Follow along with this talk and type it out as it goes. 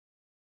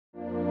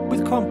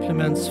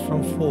compliments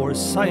from 4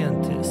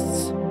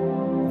 scientists.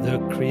 The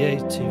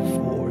creative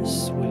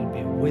force will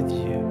be with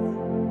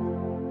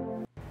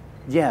you.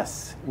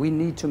 Yes, we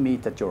need to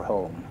meet at your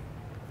home.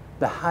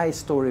 The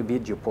high-story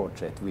video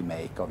portrait we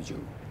make of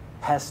you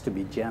has to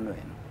be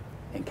genuine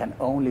and can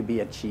only be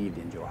achieved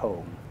in your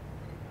home.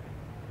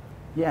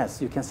 Yes,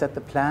 you can set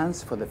the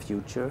plans for the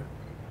future,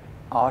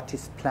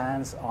 artist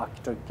plans,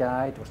 architect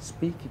guide or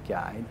speaker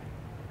guide.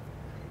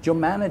 Your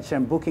manager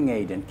and booking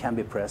agent can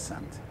be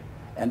present.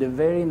 And a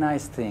very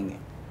nice thing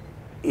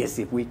is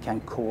if we can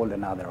call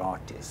another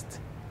artist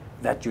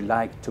that you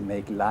like to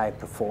make live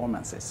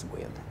performances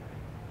with,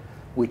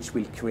 which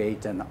will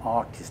create an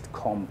artist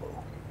combo.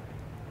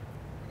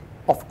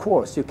 Of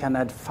course, you can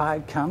add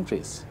 5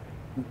 countries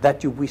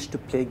that you wish to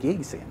play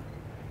gigs in,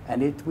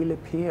 and it will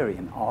appear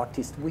in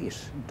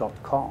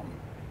artistwish.com.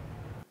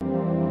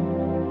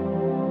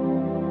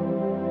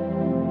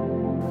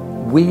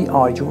 We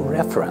are your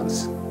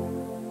reference.